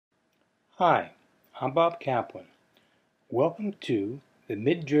Hi, I'm Bob Kaplan. Welcome to the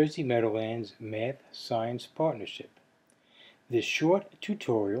Mid-Jersey Meadowlands Math-Science Partnership. This short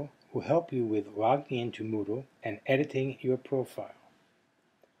tutorial will help you with logging into Moodle and editing your profile.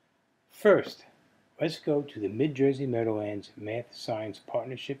 First, let's go to the Mid-Jersey Meadowlands Math-Science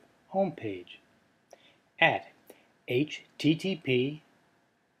Partnership homepage at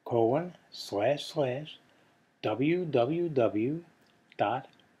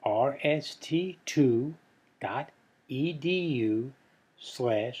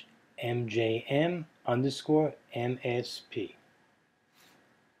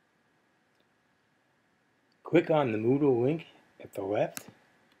Click on the Moodle link at the left,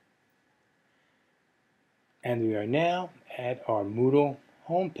 and we are now at our Moodle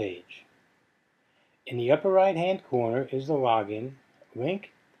homepage. In the upper right hand corner is the login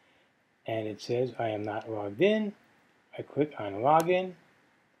link, and it says I am not logged in. I click on login,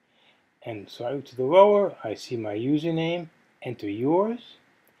 and slightly to the lower I see my username. Enter yours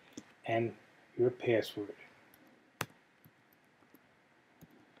and your password.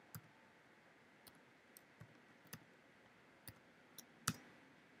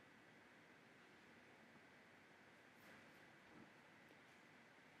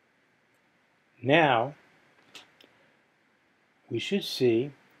 Now we should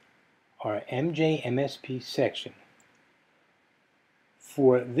see our MJMSP section.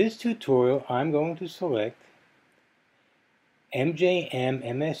 For this tutorial, I'm going to select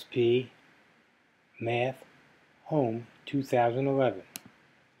MJMSP Math Home 2011.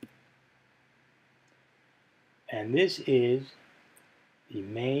 And this is the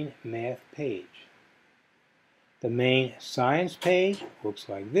main math page. The main science page looks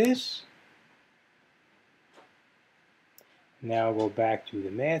like this. Now I'll go back to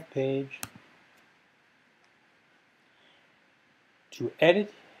the math page. To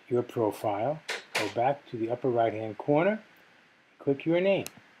edit your profile, go back to the upper right hand corner, click your name.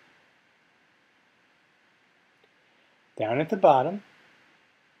 Down at the bottom,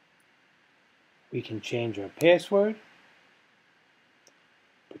 we can change our password.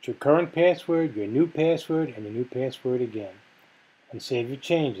 Put your current password, your new password, and your new password again, and save your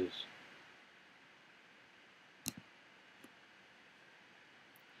changes.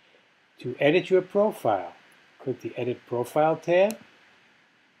 To edit your profile, click the Edit Profile tab.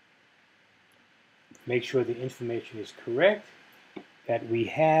 Make sure the information is correct, that we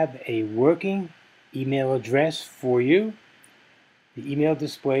have a working email address for you. The email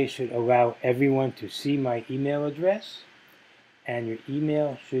display should allow everyone to see my email address, and your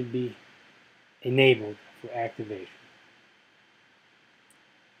email should be enabled for activation.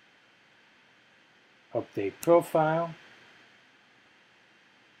 Update profile.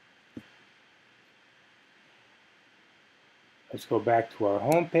 Let's go back to our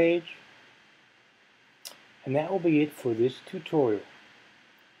home page. And that will be it for this tutorial.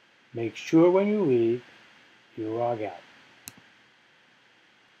 Make sure when you leave, you log out.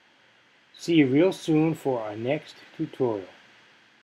 See you real soon for our next tutorial.